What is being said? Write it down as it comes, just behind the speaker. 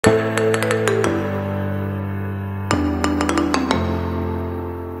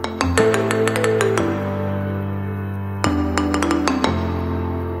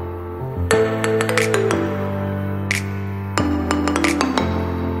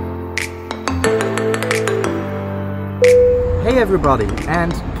everybody,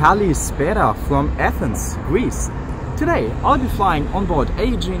 and Kalispera from Athens, Greece. Today I'll be flying on board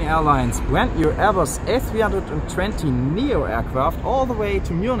Aegean Airlines brand new Airbus A320neo aircraft all the way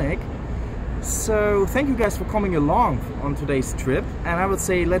to Munich. So thank you guys for coming along on today's trip, and I would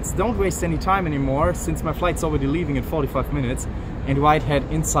say let's don't waste any time anymore since my flight's already leaving in 45 minutes, and right head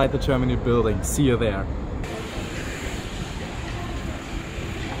inside the terminal building. See you there.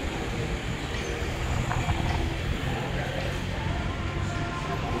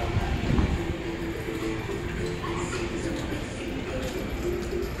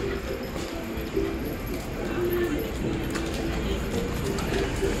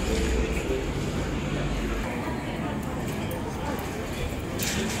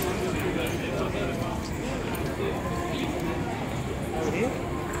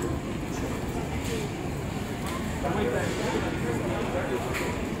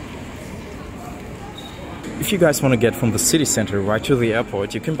 If you guys want to get from the city center right to the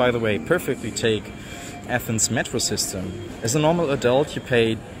airport, you can, by the way, perfectly take Athens metro system. As a normal adult you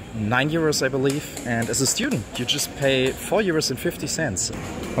pay €9, I believe, and as a student you just pay €4.50.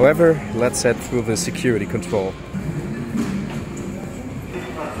 However, let's head through the security control.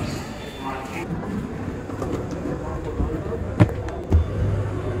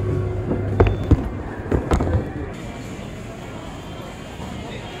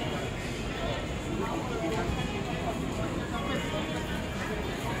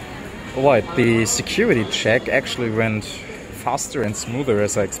 Alright, the security check actually went faster and smoother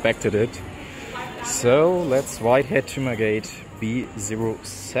as I expected it. So let's right head to my gate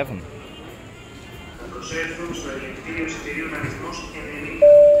B07.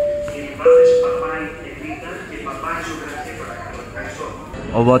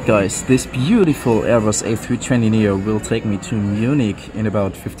 Alright guys, this beautiful Airbus A320neo will take me to Munich in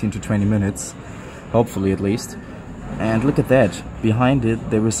about 15 to 20 minutes, hopefully at least. And look at that, behind it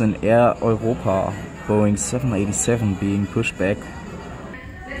there is an Air Europa Boeing 787 being pushed back.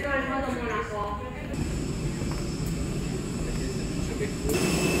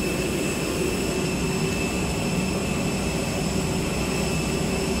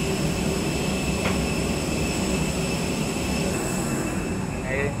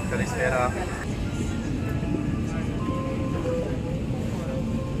 Hey, Kalispera.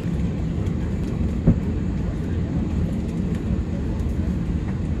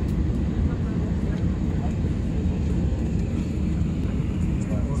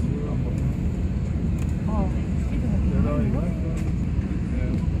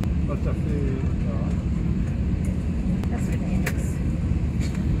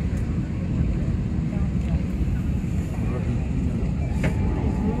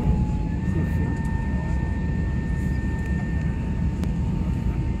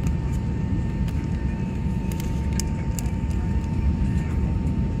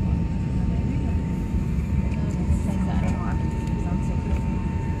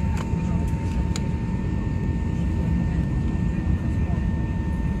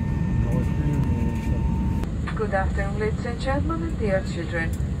 Good afternoon, ladies and gentlemen, and dear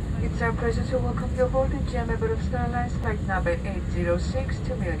children. It's our pleasure to welcome you aboard the Aegean Airlines flight number 806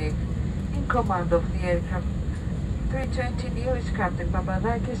 to Munich. In command of the aircraft 320neo is Captain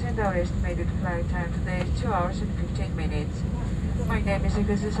Papadakis, and our estimated flight time today is 2 hours and 15 minutes. My name is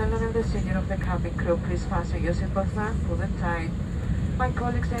Augustus and I'm the senior of the cabin crew. Please fasten your seatbelt full and tight. My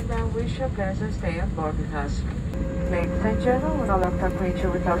colleagues and I wish you a pleasant stay on board with us. Ladies and gentlemen, when all after preacher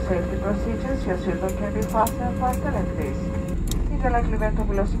with our safety procedures, your seatbelt can be fastened faster like this. In the likely event of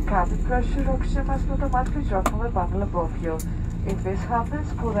losing cabin pressure, oxygen must automatically drop from the bundle above you. If this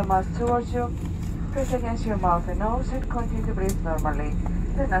happens, pull the mask towards you, press against your mouth and nose, and continue to breathe normally.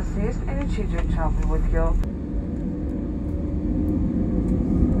 Then assist any children traveling with you.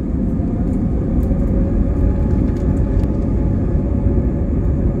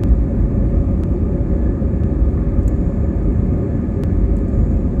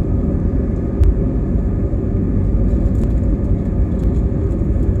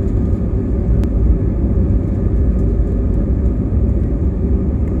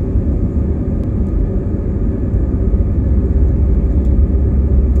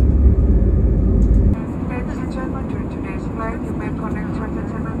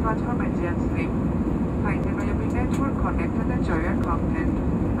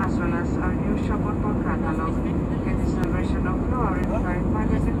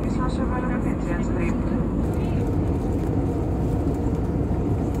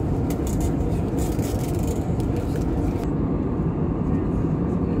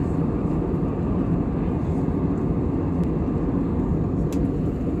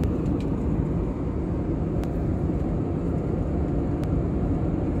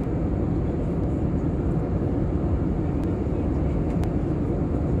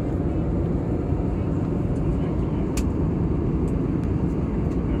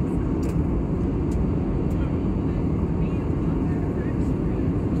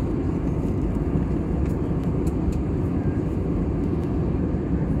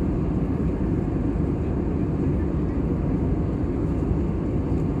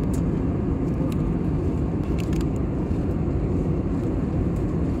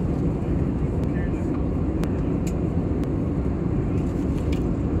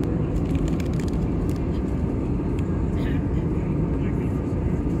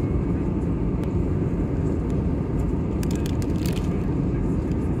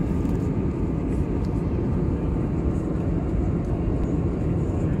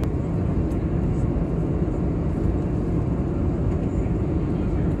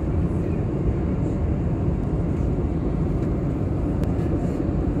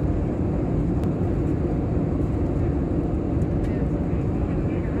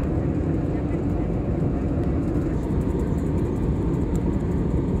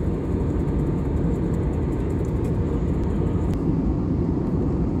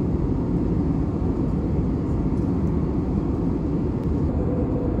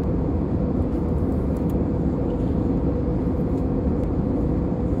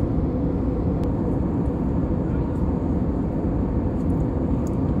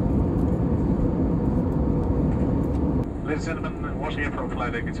 Ladies and gentlemen, once again from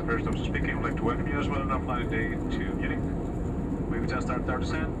flight deck, it's the first officer speaking. I'd like to welcome you as well on our flight day to Munich. We've just started our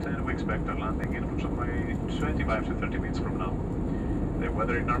descent and we expect our landing in approximately 25 to 30 minutes from now. The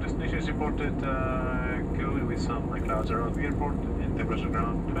weather in our destination is reported good with some clouds around the airport and temperature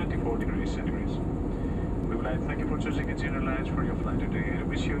around 24 degrees centigrade. We would like to thank you for choosing Aegean Airlines for your flight today and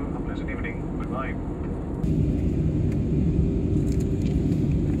wish you a pleasant evening. Goodbye.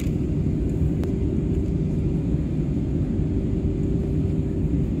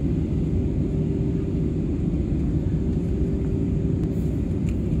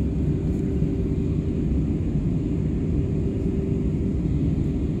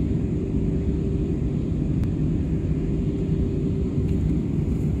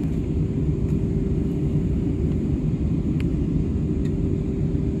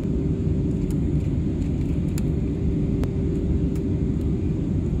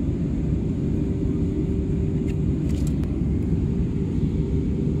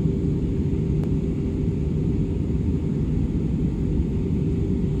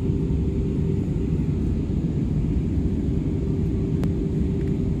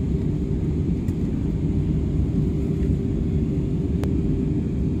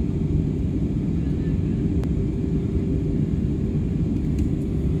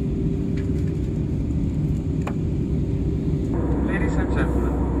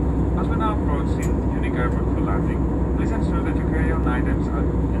 Please ensure that your carry-on items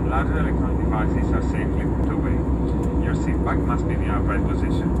and larger electronic devices are safely put away. Your seat back must be in the upright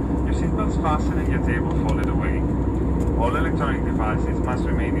position. Your seatbelts fastened and your table folded away. All electronic devices must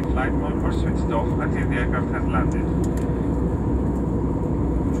remain in flight mode or switched off until the aircraft has landed.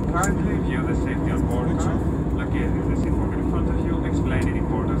 Currently view the safety on board card located in the seat pocket in front of you, explaining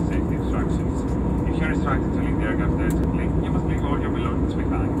important safety instructions. If you're instructed to leave the aircraft urgently, you must leave all your belongings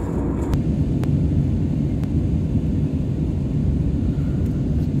behind.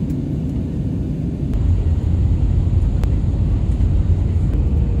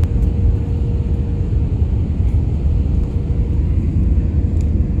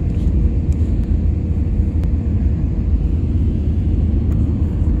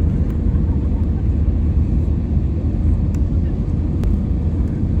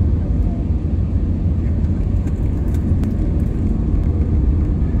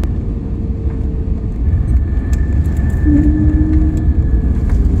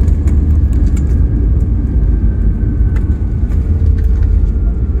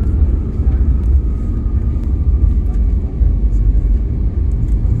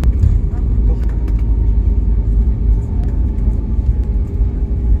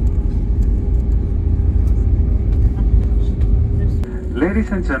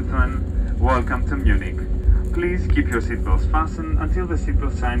 Ladies and gentlemen, welcome to Munich. Please keep your seatbelts fastened until the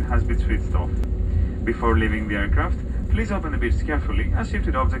seatbelt sign has been switched off. Before leaving the aircraft, please open the bits carefully as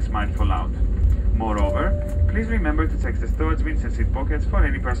shifted objects might fall out. Moreover, please remember to check the storage bins and seat pockets for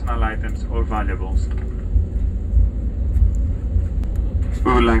any personal items or valuables.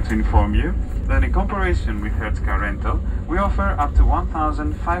 We would like to inform you that in comparison with Hertz Car Rental, we offer up to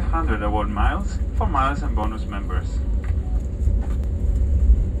 1,500 award miles for miles and bonus members.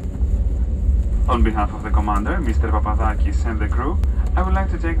 On behalf of the Commander, Mr. Papadakis, and the crew, I would like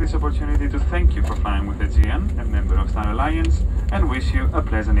to take this opportunity to thank you for flying with Aegean, a member of Star Alliance, and wish you a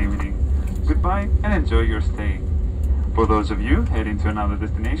pleasant evening. Goodbye and enjoy your stay. For those of you heading to another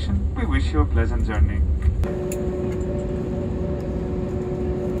destination, we wish you a pleasant journey.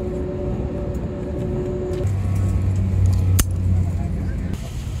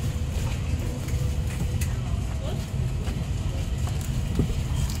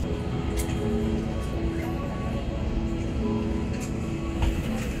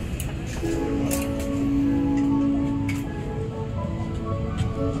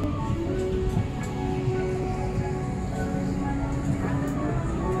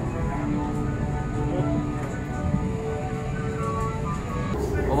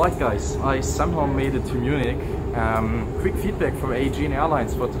 Alright guys, I somehow made it to Munich. Quick feedback from Aegean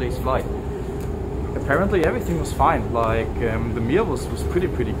Airlines for today's flight. Apparently everything was fine, like the meal was pretty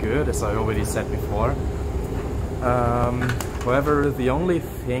good, as I already said before. However, the only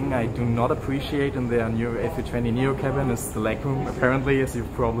thing I do not appreciate in their new A320neo cabin is the legroom, apparently, as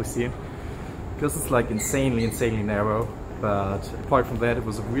you've probably seen. Because it's like insanely narrow, but apart from that it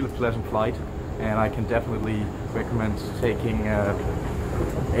was a really pleasant flight, and I can definitely recommend taking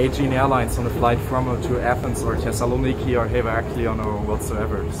Aegean Airlines on a flight from or to Athens or Thessaloniki or Heraklion or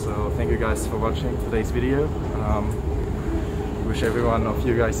whatsoever. So thank you guys for watching today's video. Wish every one of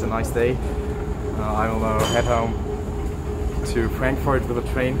you guys a nice day. I will now head home to Frankfurt with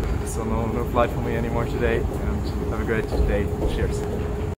a train, so no flight for me anymore today. And have a great day. Cheers.